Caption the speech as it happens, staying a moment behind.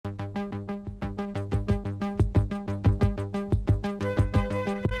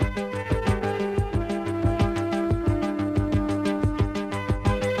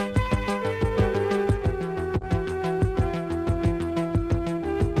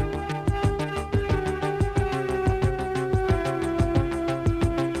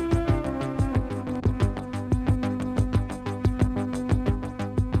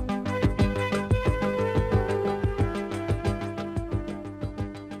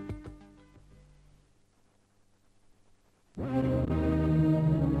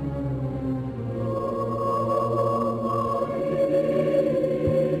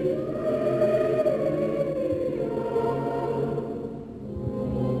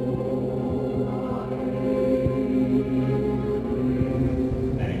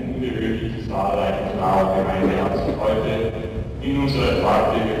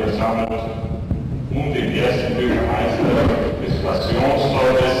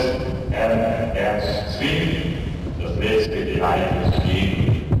Zwink, das letzte Geleit zu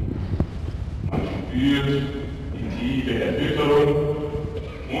geben. Man spürt die tiefe Erschütterung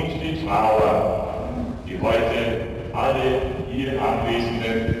und die Trauer, die heute alle hier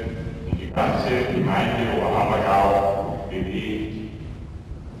Anwesenden und die ganze Gemeinde Oberammergau bewegt.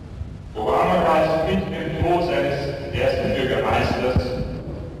 Oberammergau ist mit dem Tod seines ersten Bürgermeisters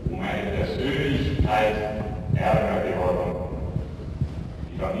um eine Persönlichkeit ärmer geworden.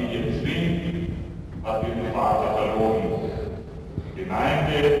 Die Familie Zwink hat ihren Vater verloren. Die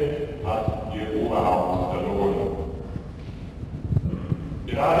Gemeinde hat ihr Oberhaupt verloren.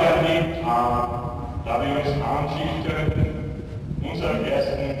 Gerade an dem Tag, da wir uns anschickten, unserem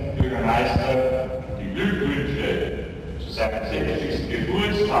ersten Bürgermeister die Glückwünsche zu seinem 60.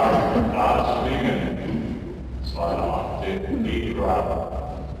 Geburtstag darzubringen, das war der 8. Februar.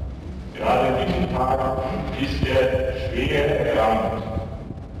 Gerade an diesem Tag ist er schwer erkrankt,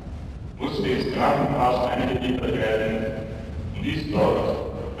 musste ins Krankenhaus eingeliefert werden und ist dort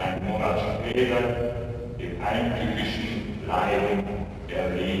einen Monat später dem heimtückischen Leiden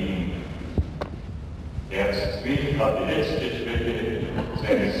erlegen. Zwink hat die letzte Schritte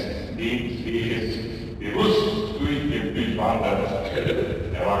seines Lebensweges bewusst durchwandert.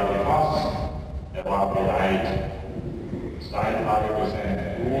 Er war gefasst, er war bereit. 2 Tage vor seinem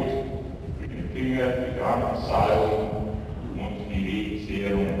Tod mit dem Finger die Krankensalbung und die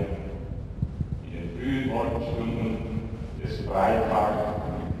Wegzehrung. In den frühen Morgenstunden des Freitags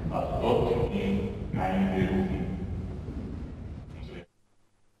hat Gott ihn einberufen.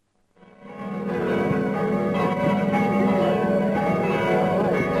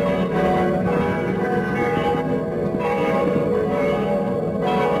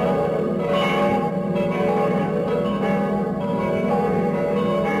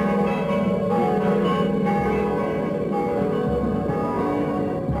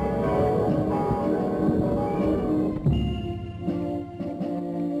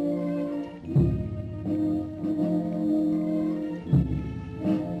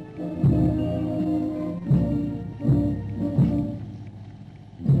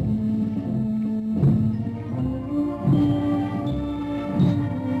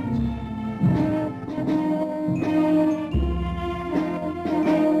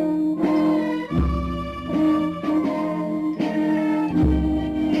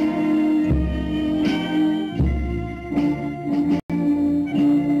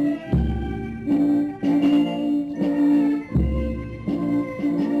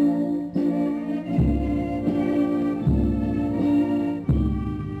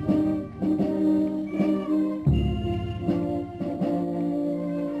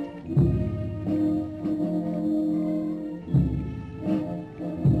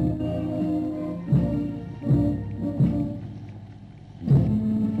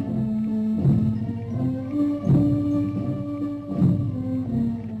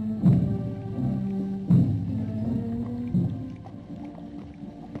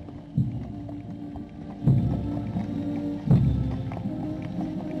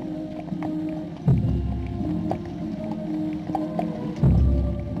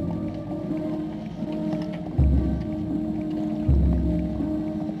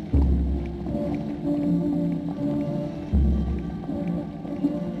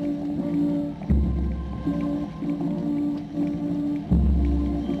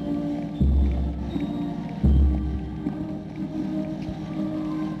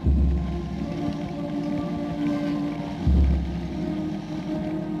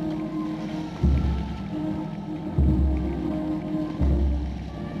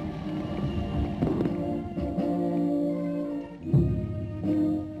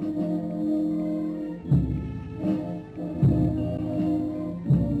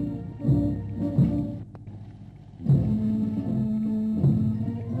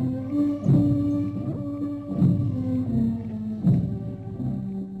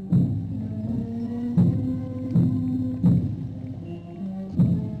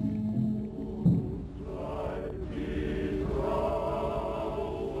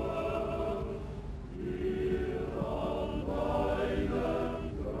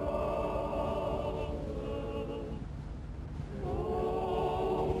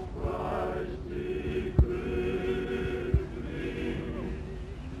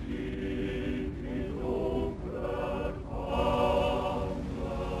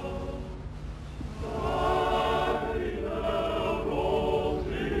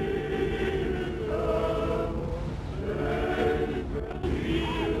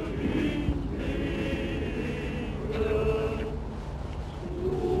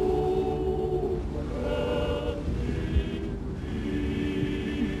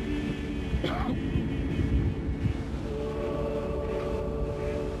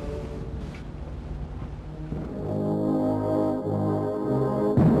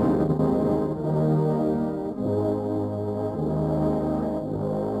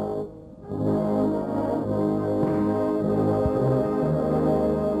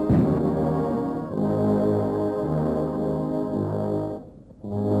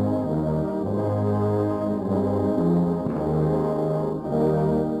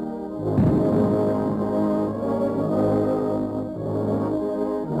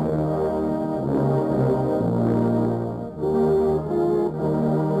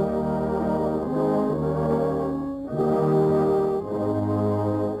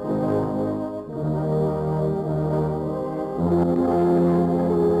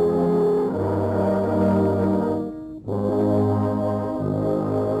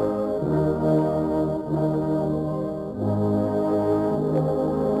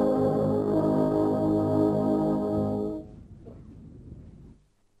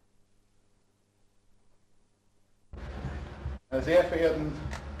 Meine sehr verehrten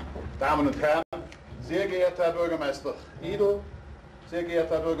Damen und Herren, sehr geehrter Herr Bürgermeister Idel, sehr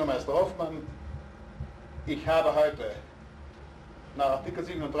geehrter Herr Bürgermeister Hofmann, ich habe heute nach Artikel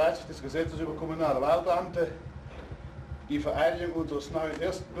 37 des Gesetzes über kommunale Wahlbeamte die Vereidigung unseres neuen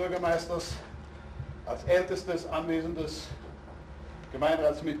ersten Bürgermeisters als ältestes anwesendes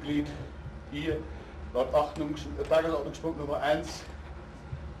Gemeinderatsmitglied hier laut Tagesordnungspunkt Nummer 1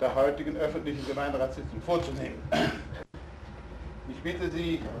 der heutigen öffentlichen Gemeinderatssitzung vorzunehmen. Ich bitte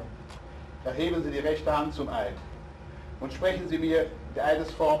Sie, erheben Sie die rechte Hand zum Eid und sprechen Sie mir die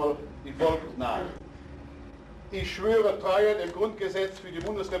Eidesformel wie folgt nach. Ich schwöre Treue dem Grundgesetz für die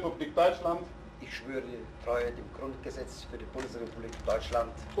Bundesrepublik Deutschland. Ich schwöre Treue dem Grundgesetz für die Bundesrepublik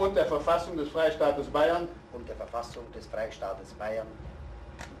Deutschland Und der Verfassung des Freistaates Bayern. und der Verfassung des Freistaates Bayern.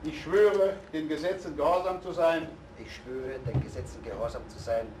 Ich schwöre, den Gesetzen gehorsam zu sein. Ich schwöre, den Gesetzen gehorsam zu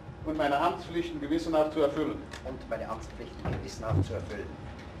sein Und meine Amtspflichten gewissenhaft zu erfüllen. und meine Amtspflichten gewissenhaft zu erfüllen.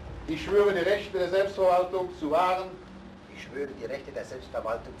 Ich schwöre, die Rechte der Selbstverwaltung zu wahren. Ich schwöre, die Rechte der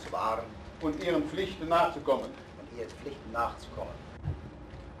Selbstverwaltung zu wahren Und ihren Pflichten nachzukommen. und ihren Pflichten nachzukommen.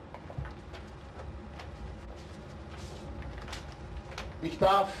 Ich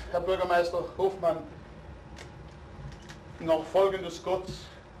darf, Herr Bürgermeister Hofmann, noch Folgendes kurz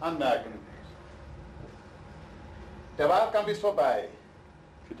anmerken. Der Wahlkampf ist vorbei.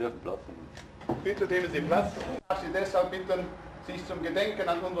 Sie dürfen Platz nehmen. Bitte nehmen Sie Platz. Ich darf Sie deshalb bitten, sich zum Gedenken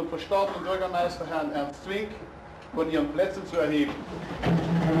an unseren verstorbenen Bürgermeister, Herrn Ernst Zwink, von Ihren Plätzen zu erheben.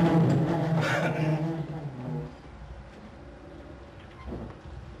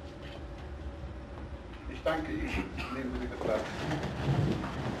 Ich danke Ihnen. Nehmen Sie bitte Platz.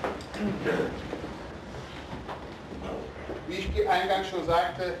 Wie ich eingangs schon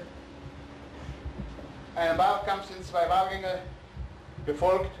sagte, einem Wahlkampf sind 2 Wahlgänge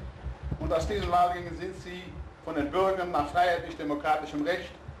gefolgt und aus diesen Wahlgängen sind Sie von den Bürgern nach freiheitlich-demokratischem Recht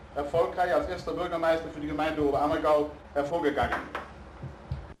erfolgreich als erster Bürgermeister für die Gemeinde Oberammergau hervorgegangen.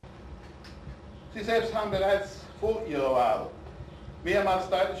 Sie selbst haben bereits vor Ihrer Wahl mehrmals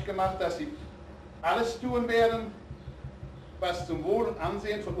deutlich gemacht, dass Sie alles tun werden, was zum Wohl und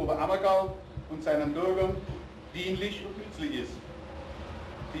Ansehen von Oberammergau und seinen Bürgern dienlich und nützlich ist.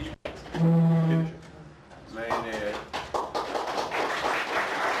 Sie sprechen.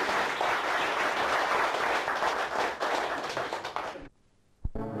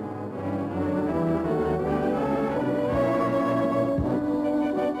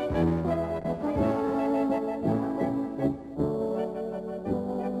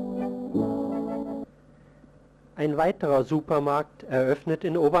 Ein weiterer Supermarkt eröffnet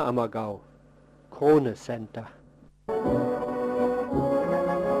in Oberammergau. KRONE-Center.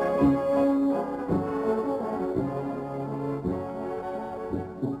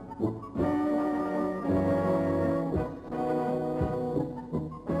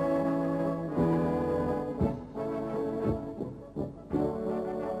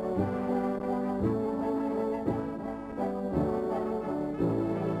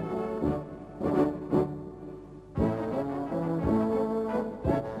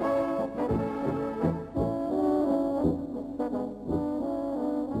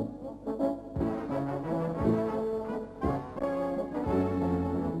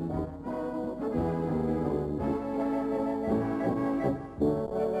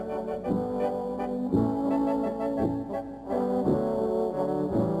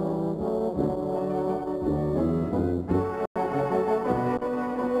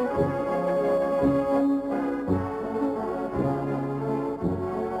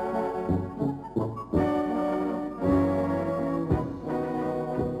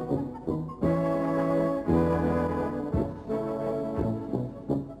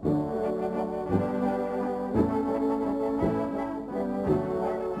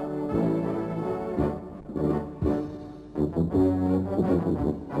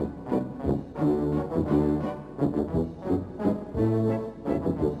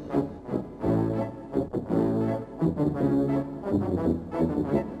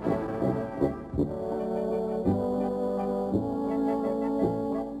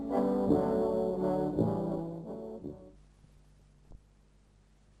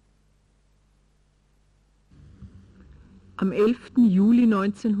 Am 11. Juli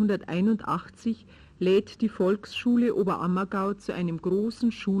 1981 lädt die Volksschule Oberammergau zu einem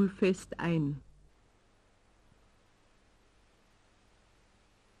großen Schulfest ein.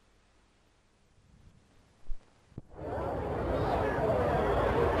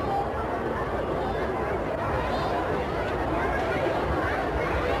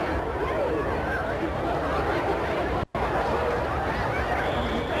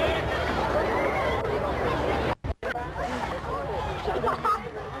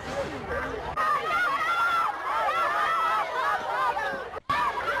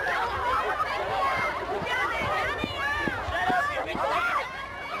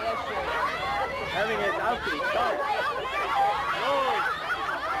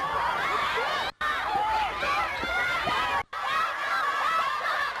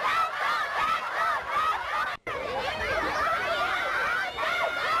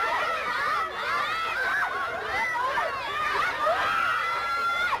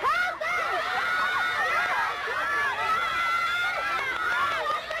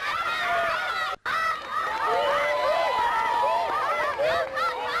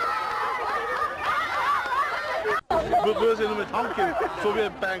 Würde sie nur mit Hand geben, so wie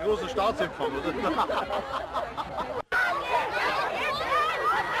bei einem großen Staatsempfang, oder?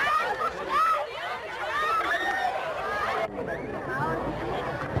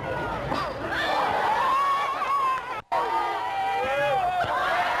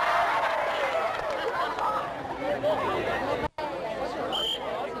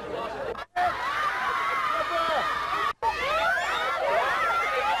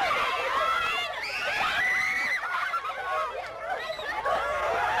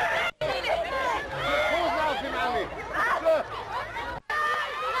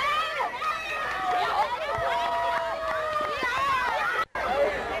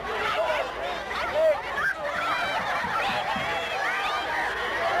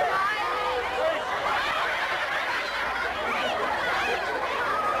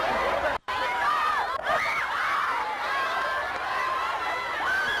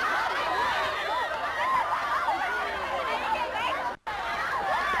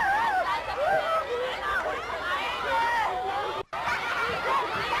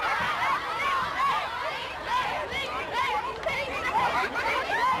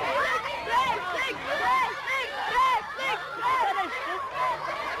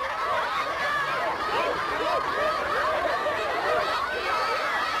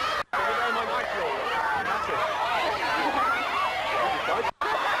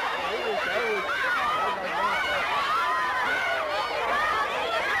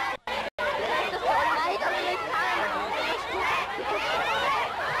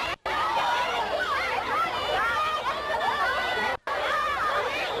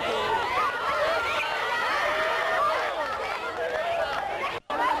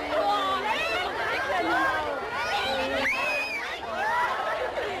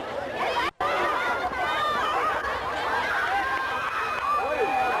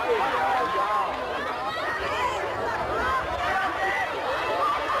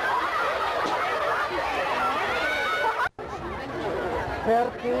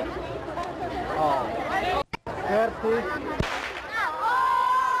 Fertig. Fertig.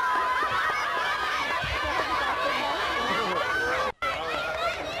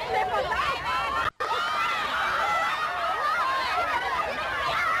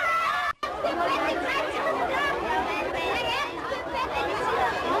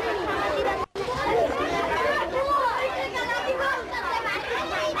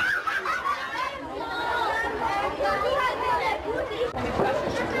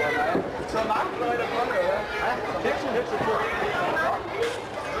 Zur Markt, Leute, komm, oder?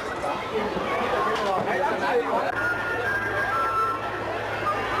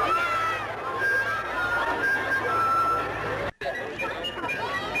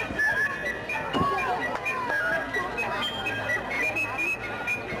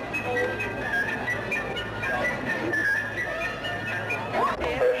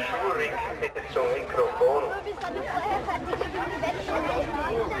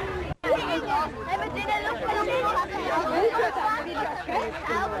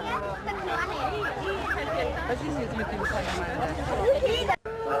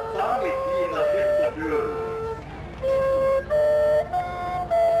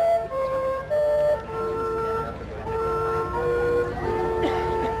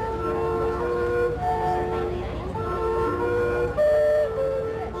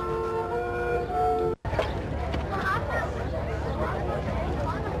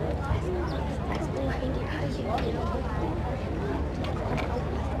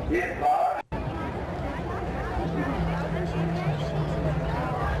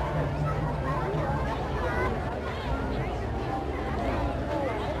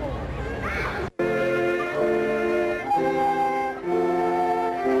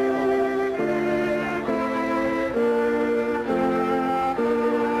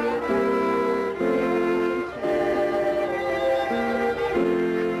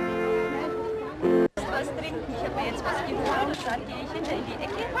 was trinken. Ich habe mir jetzt was geholt und dann gehe ich hinter in die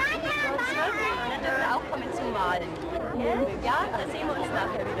Ecke. Und dann dürfen wir auch kommen zum Malen. Ja, da sehen wir uns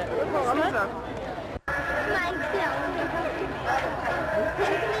nachher wieder.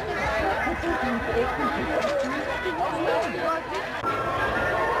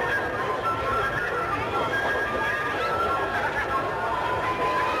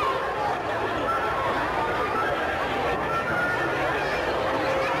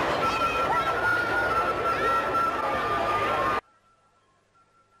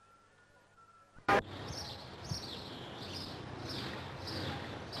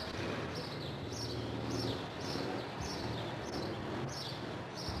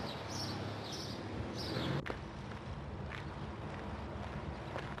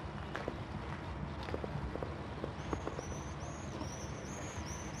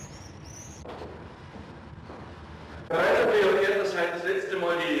 Dass heute das letzte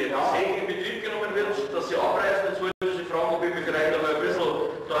Mal die Säge in Betrieb genommen wird, dass sie abreißen. Jetzt wollte ich Sie fragen, ob ich mich vielleicht noch ein bisschen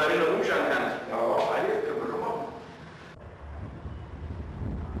da herin umschauen kann. Ja, alles können wir schon machen.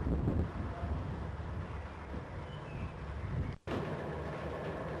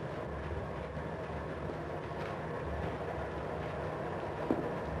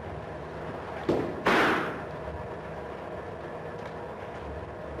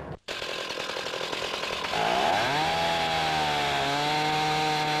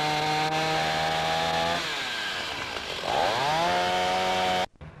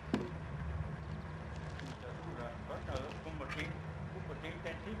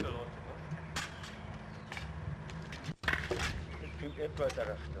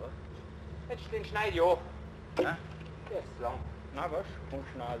 Jetzt den Schneid, ja. Ja? Der ist lang. Na was? Und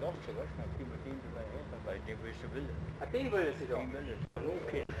schnell lassen, was? Dann kriegen wir den dabei her, weil den will ich will. Ah, den will ich doch. Den will ich.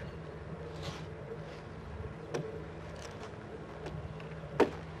 Okay.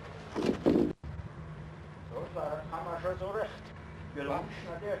 So, da haben wir schon so recht. Wie lang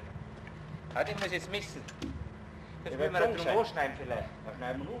ist der? Ah, den muss ich jetzt messen. Jetzt müssen wir drum anschneiden vielleicht. Da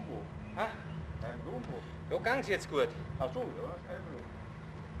schneiden wir irgendwo. Ha? Schneiden wir irgendwo. Ja, gang's jetzt gut. Ach so, ja, schneiden wir.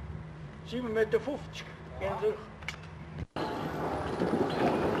 7,50 Meter. Gehen Sie.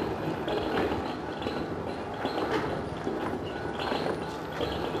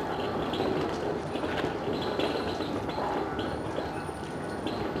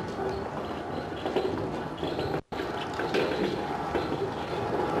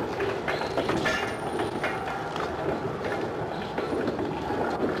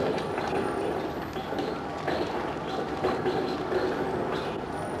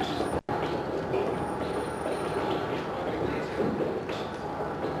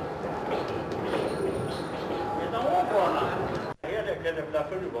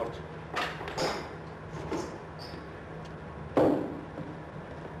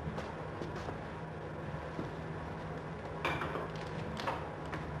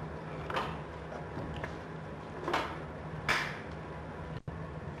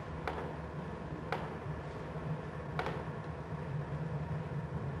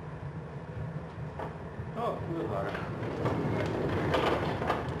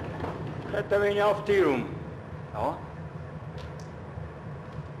 Hätte ein wenig auf die rum. Ja.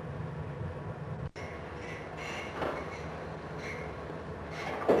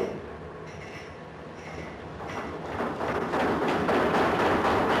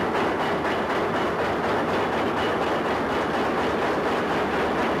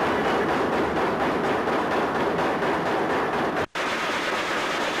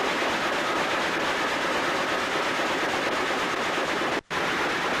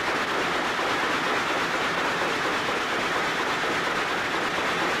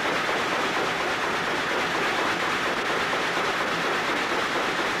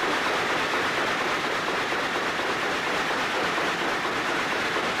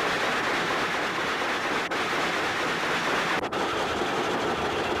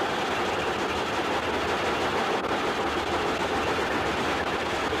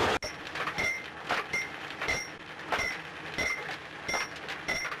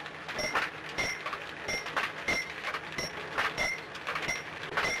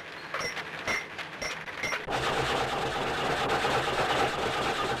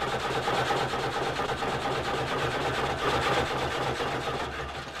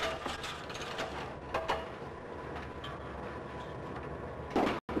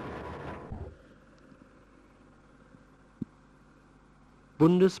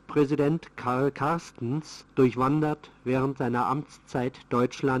 Bundespräsident Carstens durchwandert während seiner Amtszeit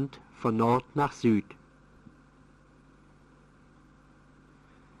Deutschland von Nord nach Süd.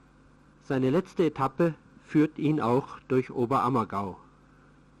 Seine letzte Etappe führt ihn auch durch Oberammergau.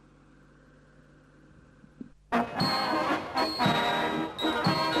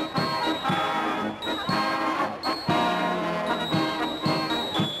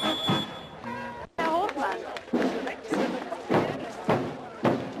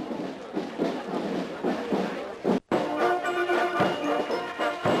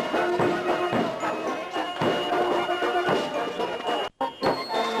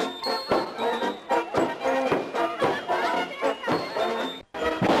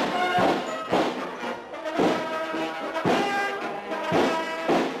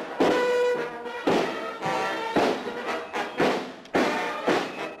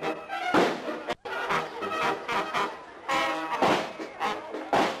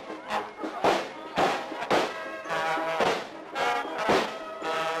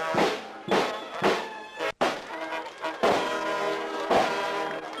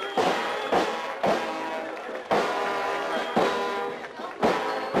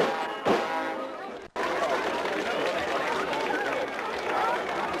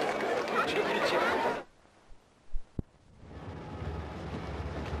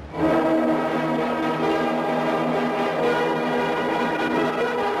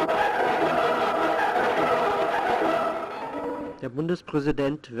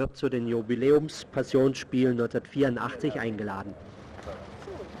 Bundespräsident wird zu den Jubiläumspassionsspielen 1984 eingeladen.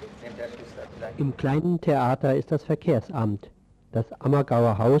 Im kleinen Theater ist das Verkehrsamt. Das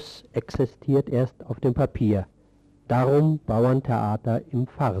Ammergauer Haus existiert erst auf dem Papier. Darum Bauerntheater im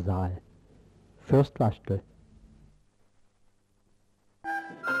Pfarrsaal. Fürst Waschtel.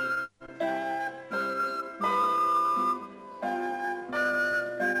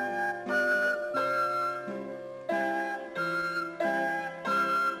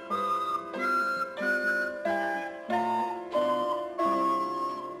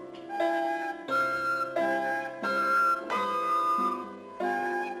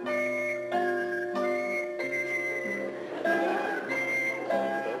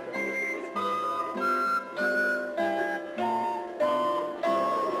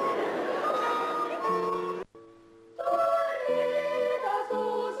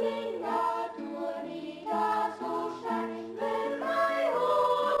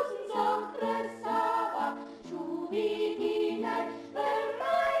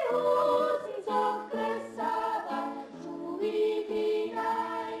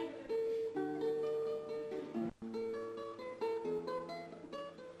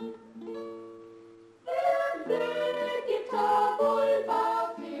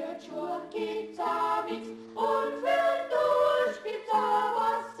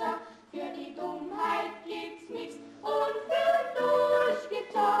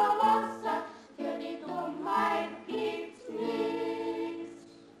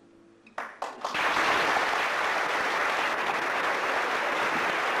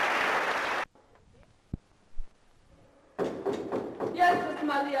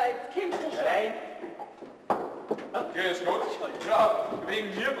 Grüß Gott. Ja,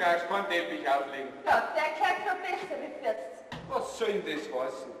 wegen mir brauchst du keinen Teppich auflegen. Ja, der gehört noch besser wie 40. Was soll denn das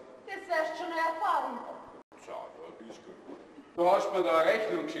heißen? Das wirst du schon erfahren. So, da bist du. Du hast mir da eine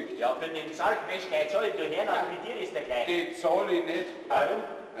Rechnung geschickt. Ja, für den Sarg, Mensch, gleich zahl ich, du Herr, mit dir ist der gleich. Die zahle ich nicht. Warum?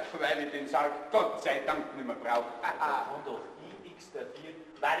 Weil ich den Sarg Gott sei Dank nicht mehr brauche. Und doch ich x dafür.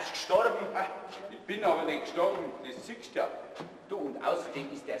 Warst gestorben? Ich bin aber nicht gestorben, das siehst du ja. Du, und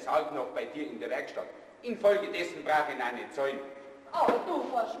außerdem ist der Sarg noch bei dir in der Werkstatt. Infolgedessen brauche ich ihn auch nicht zahlen. Aber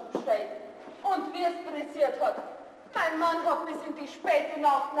du warst umsteigt. Und wie es pressiert hat. Mein Mann hat bis in die späte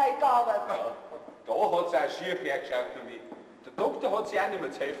Nacht neu gearbeitet. Ja, da hat es auch schief hergeschaut für mich. Der Doktor hat sich auch nicht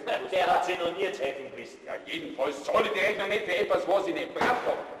mehr zu helfen gewusst. Der hat sich noch nie zu helfen gewusst. Ja, jedenfalls zahle ich die Rechnung nicht für etwas, was ich nicht braucht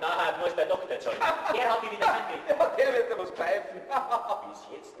habe. Nachher muss der Doktor zahlen. Der hat die wieder angekriegt. Ja, der wird dir was pfeifen. Bis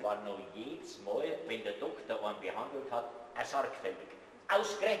jetzt war noch jedes Mal, wenn der Doktor einen behandelt hat, ein Sarg fällig.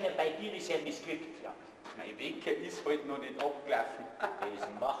 Ausgerechnet bei dir ist er missglückt. Ja. Mein Wecker ist halt noch nicht abgelaufen. Das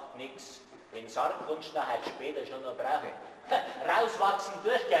macht nichts. Den Sarg kannst du halt später schon noch brauchen. Rauswachsen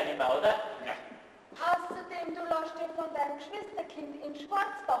tust du ja nicht mehr, oder? Ja. Außerdem, du lässt dir von deinem Geschwisterkind in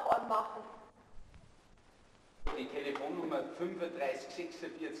Schwarzbach anmachen. Die Telefonnummer 35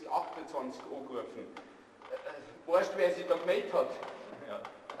 46 28 angerufen. Weißt du, wer sich da gemeldet hat? Ja.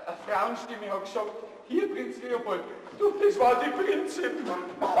 Eine Frauenstimme hat gesagt, hier Prinz Leopold, du, das war die Prinzessin.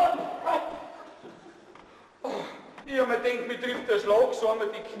 Ich habe mir gedacht, mir trifft der Schlag, so haben wir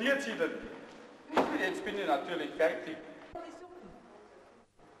die Knie zittert. Jetzt bin ich natürlich fertig.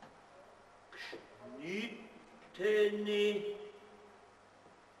 Schnittene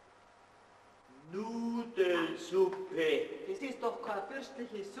Nudelsuppe. Das ist doch keine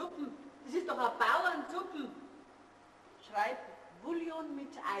fürstliche Suppe. Das ist doch eine Bauernsuppe. Schreib Bouillon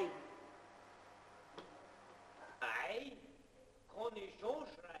mit Ei. Ei kann ich schon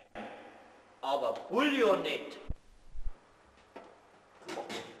schreiben, aber Bouillon nicht.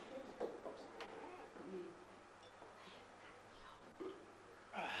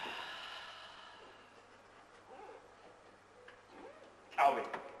 Auwe.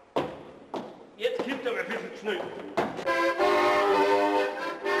 Jetzt gibt aber ein bisschen schnell.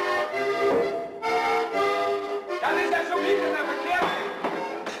 Dann ist er schon wieder in der Verkehr.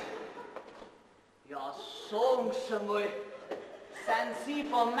 Ja, sagen Sie mal, sind Sie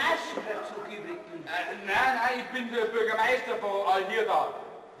vom Maschker zugewickelt? Nein, ich bin der Bürgermeister von all hier da.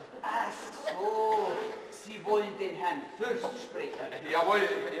 Ach so, Sie wollen den Herrn Fürst sprechen. Jawohl,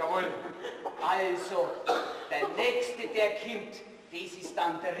 jawohl. Also, der Nächste, der kommt, das ist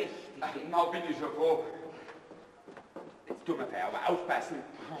dann der Richtige. Na, bin ich schon froh. Jetzt tun wir aber aufpassen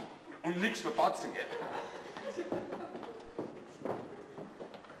und nichts verpatzen, gell?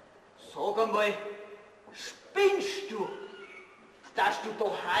 Sag einmal, spinnst du, dass du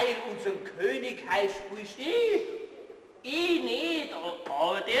da heil unseren König heil spielst? Ich nicht,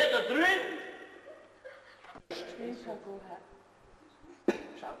 aber der da drüben.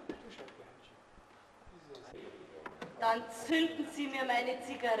 Schau, Dann zünden Sie mir meine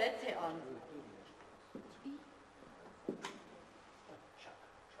Zigarette an.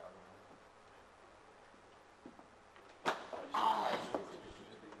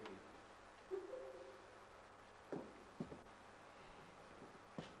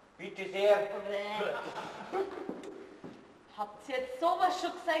 Bitte sehr. Habt ihr jetzt sowas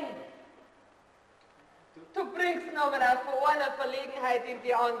schon gesehen? Du bringst ihn aber auch von einer Verlegenheit in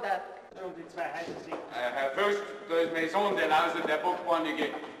die andere. Und die zwei heißen Sie. Herr Fürst, da ist mein Sohn, der Lause, der Bockbornige.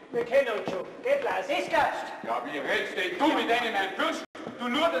 Wir kennen uns schon. Geht los, ist Gast. Ja, wie redst denn du mit einem Herrn Fürst? Du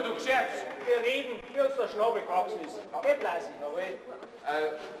Luder, du Geschäfts. Wir reden, wie uns der Schnabel gewachsen ist. Geht los. Jawohl.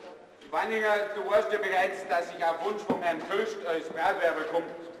 Wanninger, du weißt ja bereits, dass ich auf Wunsch von Herrn Fürst als Brautwerber komme.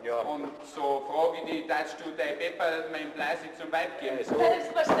 Ja. Und so frage ich dich, darfst du dein Pepper meinem Blasi zum Weib geben?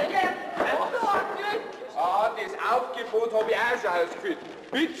 Selbstverständlich. Ah, das Aufgebot habe ich auch schon ausgeführt.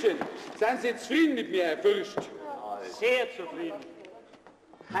 Bittchen, sind Sie zufrieden mit mir, Herr Fürst? Sehr zufrieden.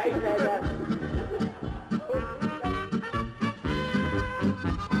 Heißleider,